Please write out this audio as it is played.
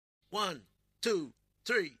1, 2,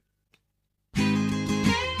 3.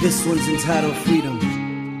 This one's entitled Freedom,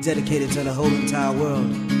 dedicated to the whole entire world.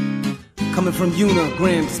 Coming from Una,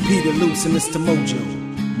 Gramps, Peter, Luce, and Mr. Mojo,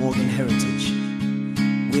 Morgan Heritage.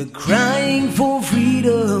 We're crying for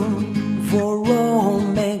freedom for all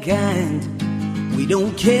mankind. We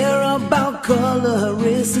don't care about color,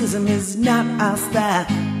 racism is not our style.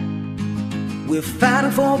 We're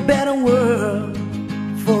fighting for a better world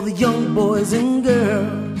for the young boys and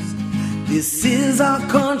girls. This is our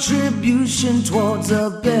contribution towards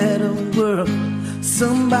a better world.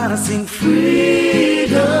 Somebody sing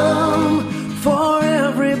freedom for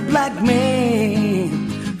every black man,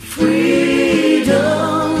 freedom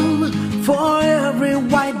for every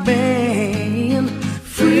white man,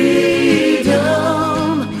 freedom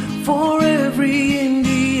for every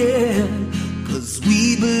Indian. 'Cause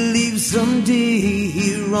we believe someday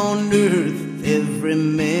here on earth every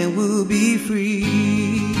man will be free.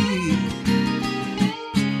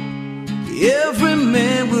 Every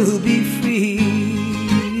man will be free.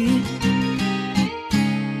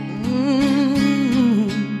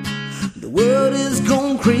 The world is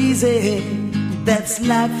gone crazy, that's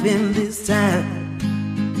life in this time.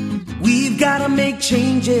 We've gotta make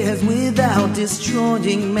changes without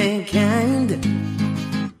destroying mankind.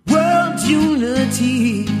 World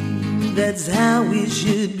unity, that's how it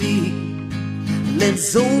should be.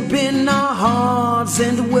 Let's open our hearts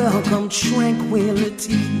and welcome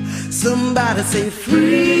tranquility. Somebody say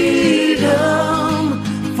freedom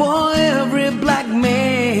for every black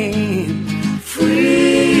man,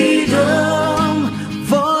 freedom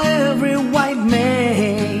for every white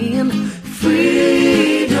man,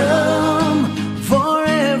 freedom for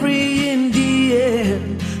every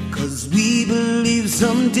Indian. 'Cause we believe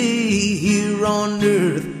someday here on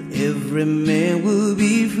earth every man will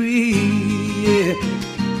be free. Yeah.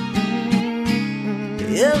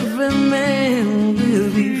 Every man will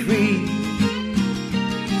be free.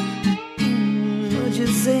 What you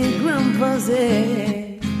say, Grandpa?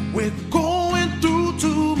 Say we're going through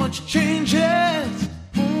too much changes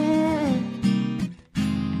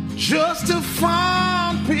just to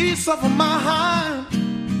find peace of mind.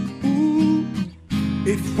 Ooh.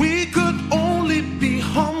 If we could only be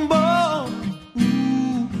humble,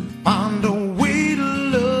 find a way to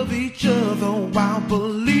love each other while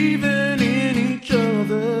believing in each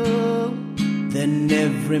other, then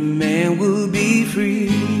every man will be free.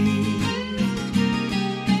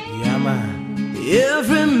 Yeah, man.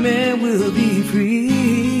 Every man will be free.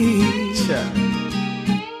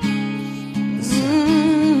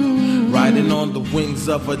 Riding on the wings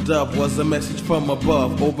of a dove was a message from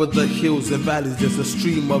above. Over the hills and valleys there's a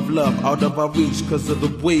stream of love out of our reach 'cause of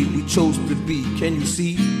the way we chose to be. Can you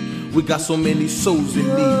see? We got so many souls in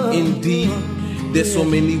need. Indeed, there's so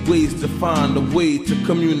many ways to find a way to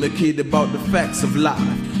communicate about the facts of life.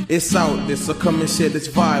 It's out there, so come and share this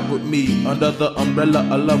vibe with me. Under the umbrella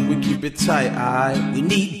of love, we keep it tight, aight? We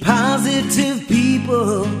need positive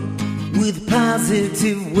people with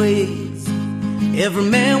positive ways. Every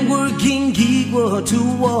man working equal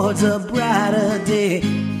towards a brighter day.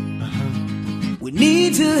 We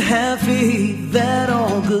need to have faith that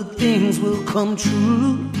all good things will come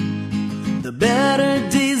true. The better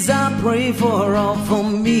days I pray for all for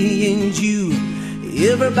me and you.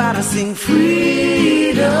 Everybody sing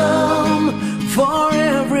freedom for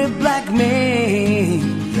every black man,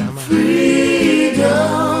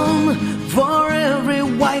 freedom for every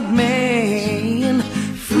white man,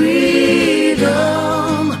 freedom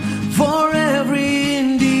for every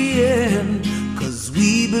Indian. 'Cause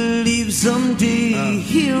we believe someday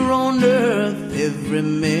here on earth every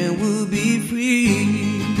man will be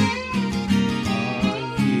free.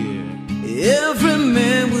 Every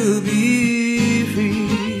man will be free.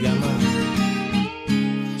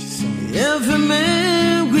 Every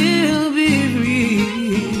man will be free.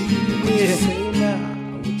 Yeah.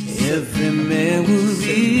 Every man will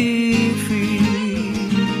be free.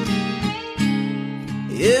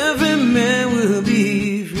 Every man will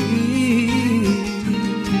be free.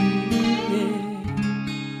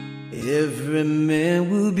 Every man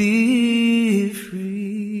will be free.